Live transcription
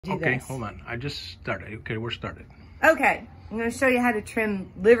Okay, hold on. I just started. Okay, we're started. Okay, I'm going to show you how to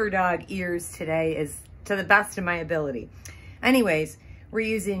trim liver dog ears today to the best of my ability. Anyways, we're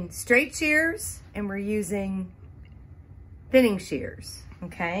using straight shears and we're using thinning shears,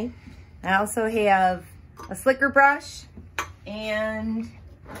 okay? I also have a slicker brush and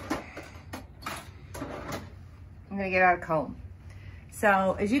I'm going to get out a comb.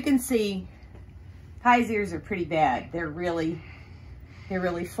 So as you can see, Pie's ears are pretty bad. They're really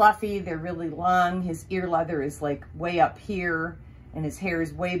fluffy, they're really long. His ear leather is like way up here and his hair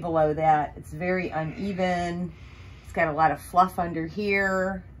is way below that. It's very uneven. It's got a lot of fluff under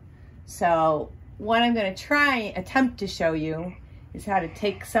here. So what I'm gonna attempt to show you is how to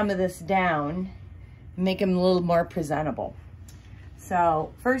take some of this down and make him a little more presentable.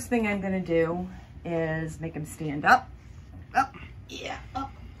 So first thing I'm gonna do is make him stand up. Up, yeah,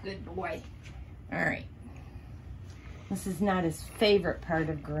 up, good boy. All right. This is not his favorite part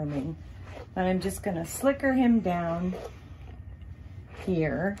of grooming, but I'm just gonna slicker him down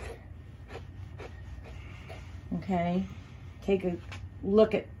here. Okay, take a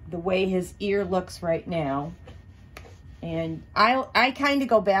look at the way his ear looks right now. And I kind of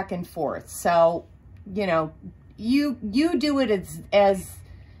go back and forth. So, you know, you do it as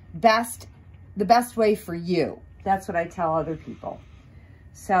the best way for you. That's what I tell other people.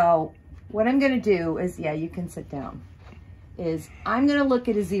 So what I'm gonna do is, yeah, you can sit down. Is I'm gonna look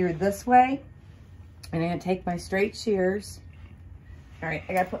at his ear this way, and I'm gonna take my straight shears. All right,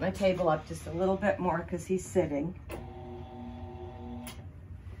 I gotta put my table up just a little bit more because he's sitting.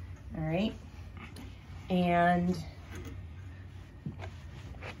 All right, and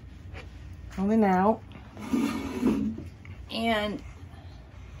coming out, and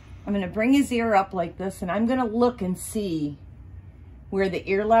I'm gonna bring his ear up like this, and I'm gonna look and see where the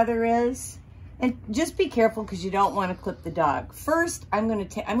ear leather is. And just be careful because you don't want to clip the dog. First, I'm gonna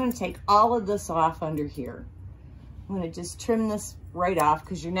take all of this off under here. I'm gonna just trim this right off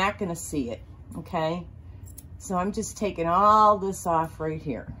because you're not gonna see it, okay? So I'm just taking all this off right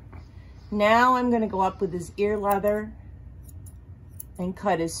here. Now I'm gonna go up with his ear leather and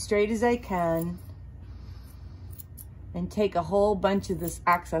cut as straight as I can and take a whole bunch of this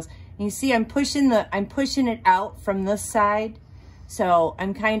excess. And you see I'm pushing it out from this side. So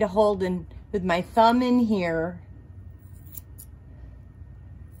I'm kind of holding with my thumb in here,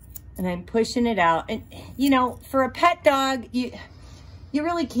 and I'm pushing it out. And you know, for a pet dog, you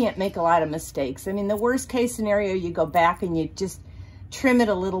really can't make a lot of mistakes. I mean, the worst case scenario, you go back and you just trim it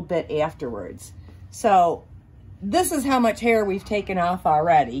a little bit afterwards. So this is how much hair we've taken off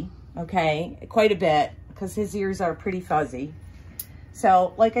already, okay? Quite a bit, because his ears are pretty fuzzy.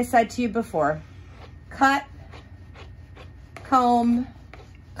 So like I said to you before, cut, comb,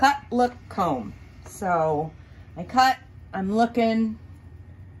 cut, look, comb. So I cut, I'm looking,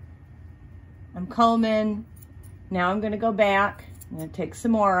 I'm combing. Now I'm gonna go back, I'm gonna take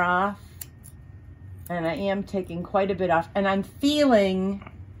some more off, and I am taking quite a bit off, and I'm feeling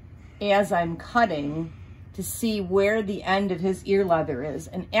as I'm cutting to see where the end of his ear leather is.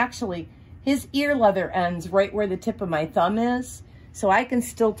 And actually his ear leather ends right where the tip of my thumb is, so I can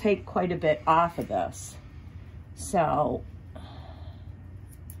still take quite a bit off of this. So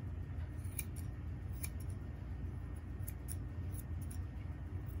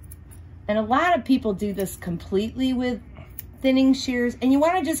and a lot of people do this completely with thinning shears, and you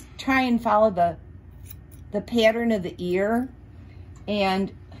want to just try and follow the pattern of the ear. And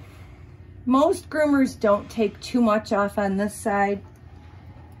most groomers don't take too much off on this side,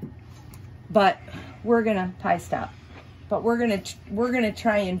 but we're gonna But we're gonna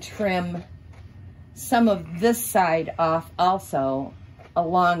try and trim some of this side off also,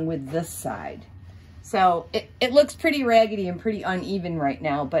 along with this side. So it looks pretty raggedy and pretty uneven right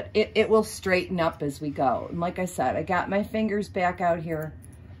now, but it will straighten up as we go. And like I said, I got my fingers back out here.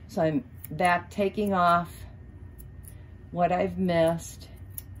 So I'm back taking off what I've missed.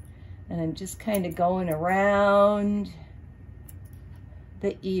 And I'm just kind of going around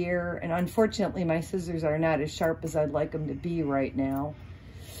the ear. And unfortunately, my scissors are not as sharp as I'd like them to be right now.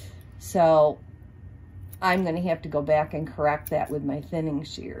 So I'm gonna have to go back and correct that with my thinning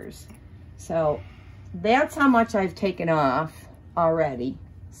shears. So that's how much I've taken off already.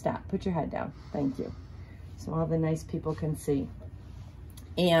 Stop, put your head down, thank you. So all the nice people can see.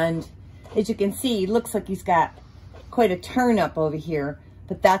 And as you can see, it looks like he's got quite a turn up over here,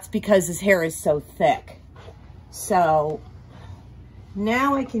 but that's because his hair is so thick. So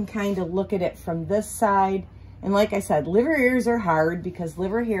now I can kind of look at it from this side. And like I said, liver ears are hard because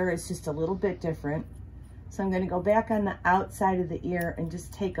liver hair is just a little bit different. So I'm gonna go back on the outside of the ear and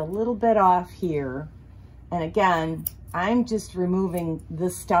just take a little bit off here. And again, I'm just removing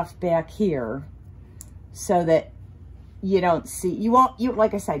this stuff back here so that you don't see,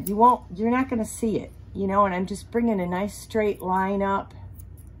 like I said, you're not gonna see it, you know, and I'm just bringing a nice straight line up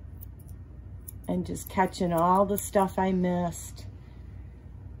and just catching all the stuff I missed.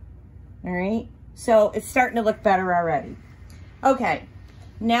 All right, so it's starting to look better already. Okay,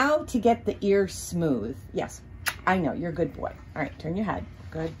 now to get the ear smooth. Yes, I know, you're a good boy. All right, turn your head,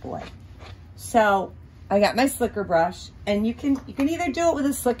 good boy. So I got my slicker brush, and you can either do it with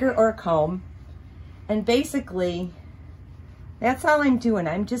a slicker or a comb. And basically, that's all I'm doing.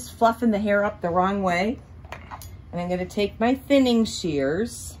 I'm just fluffing the hair up the wrong way. And I'm gonna take my thinning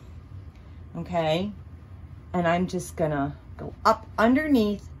shears, okay? And I'm just gonna go up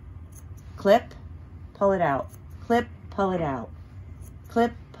underneath, clip, pull it out, clip, pull it out,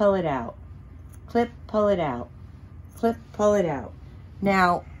 clip, pull it out, clip, pull it out, clip, pull it out.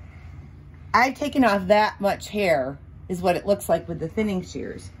 Now, I've taken off that much hair, is what it looks like with the thinning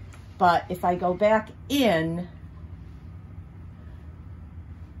shears. But if I go back in,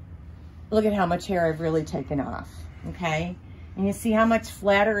 look at how much hair I've really taken off, okay? And you see how much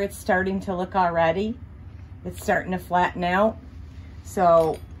flatter it's starting to look already? It's starting to flatten out.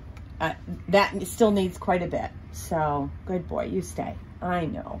 So that still needs quite a bit. So good boy, you stay. I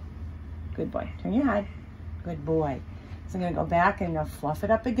know. Good boy, turn your head. Good boy. So I'm gonna go back and I'll fluff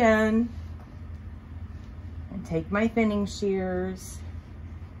it up again. And take my thinning shears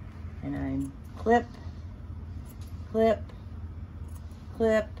and I'm clip, clip,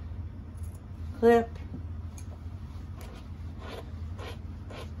 clip, clip,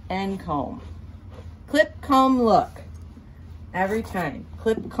 and comb. Clip, comb, look. Every time.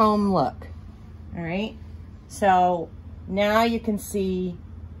 Clip, comb, look. All right? So now you can see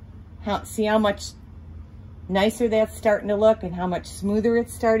how much nicer that's starting to look and how much smoother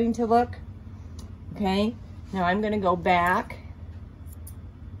it's starting to look. Okay? Now I'm going to go back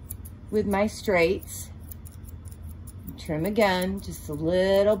with my straights, trim again, just a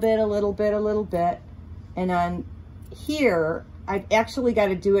little bit, a little bit, a little bit. And on here, I've actually got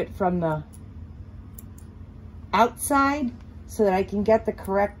to do it from the outside so that I can get the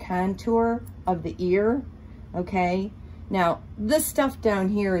correct contour of the ear, okay? Now, this stuff down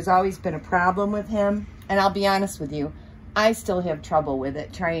here has always been a problem with him, and I'll be honest with you, I still have trouble with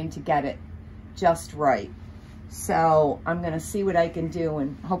it, trying to get it just right. So I'm gonna see what I can do,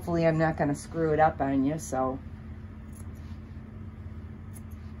 and hopefully I'm not gonna screw it up on you, so.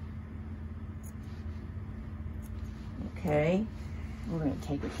 Okay, we're gonna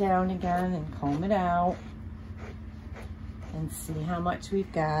take it down again and comb it out and see how much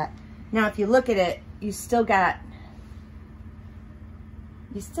we've got. Now, if you look at it, you still got,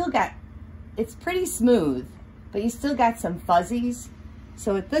 it's pretty smooth, but you still got some fuzzies.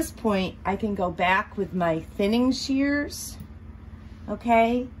 So at this point, I can go back with my thinning shears,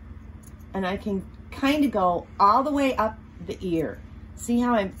 okay? And I can kind of go all the way up the ear. See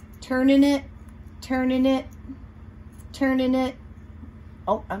how I'm turning it, turning it, turning it.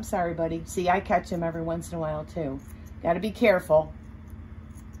 Oh, I'm sorry, buddy. See, I catch him every once in a while too. Got to be careful,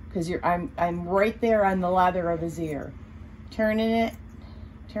 because I'm right there on the leather of his ear. Turning it,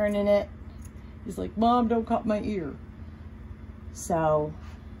 turning it. He's like, Mom, don't cut my ear. So,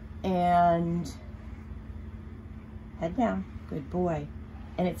 and head down, good boy.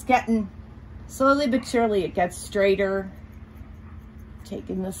 And it's getting, slowly but surely, it gets straighter.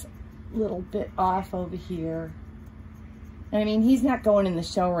 Taking this little bit off over here. I mean, he's not going in the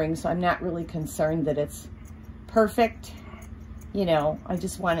show ring, so I'm not really concerned that it's perfect. You know, I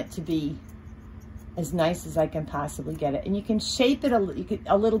just want it to be as nice as I can possibly get it. And you can shape it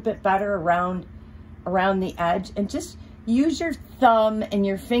a little bit better around the edge, and just use your thumb and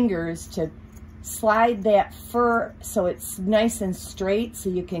your fingers to slide that fur so it's nice and straight so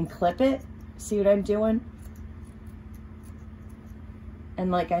you can clip it. See what I'm doing?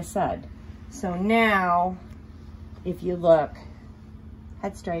 And like I said, so now if you look,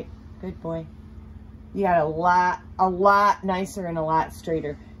 head straight, good boy. You got a lot nicer and a lot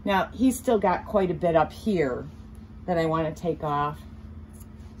straighter. Now, he's still got quite a bit up here that I want to take off.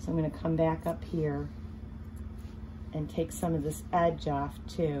 So I'm going to come back up here and take some of this edge off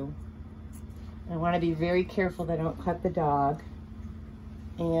too. I want to be very careful that I don't cut the dog.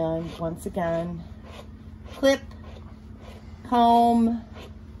 And once again, clip, comb,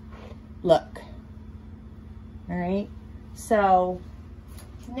 look. All right, so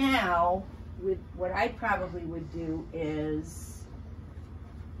now with what I probably would do is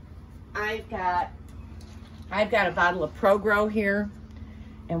I've got a bottle of Pro-Grow here.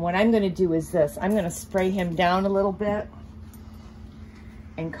 And what I'm going to do is this. I'm going to spray him down a little bit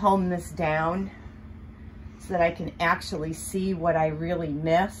and comb this down so that I can actually see what I really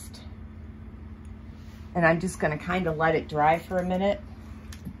missed. And I'm just gonna kind of let it dry for a minute.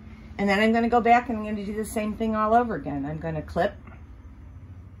 And then I'm gonna go back and I'm gonna do the same thing all over again. I'm gonna clip,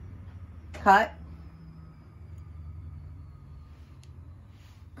 cut,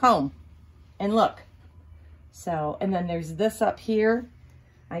 comb, and look. So, and then there's this up here.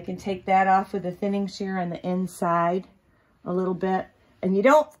 I can take that off with a thinning shear on the inside a little bit. And you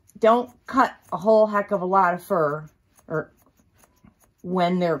don't cut a whole heck of a lot of fur or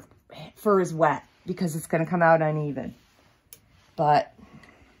when their fur is wet, because it's going to come out uneven. But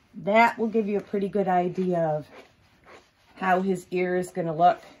that will give you a pretty good idea of how his ear is going to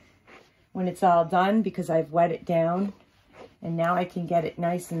look when it's all done, because I've wet it down. And now I can get it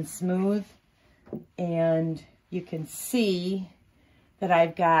nice and smooth. And you can see that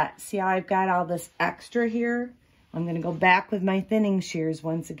I've got, see how I've got all this extra here? I'm going to go back with my thinning shears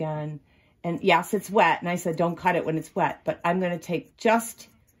once again. And yes, it's wet. And I said, don't cut it when it's wet. But I'm going to take just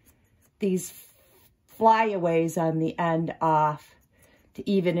these flyaways on the end off to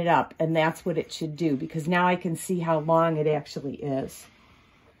even it up. And that's what it should do, because now I can see how long it actually is.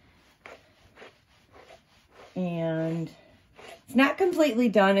 And it's not completely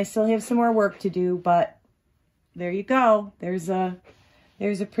done. I still have some more work to do, but there you go. There's a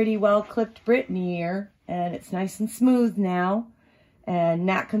pretty well clipped Brittany ear, and it's nice and smooth now and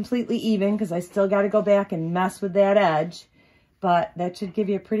not completely even, because I still got to go back and mess with that edge, but that should give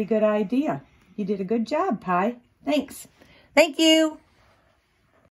you a pretty good idea. You did a good job, Pi. Thanks. Thank you.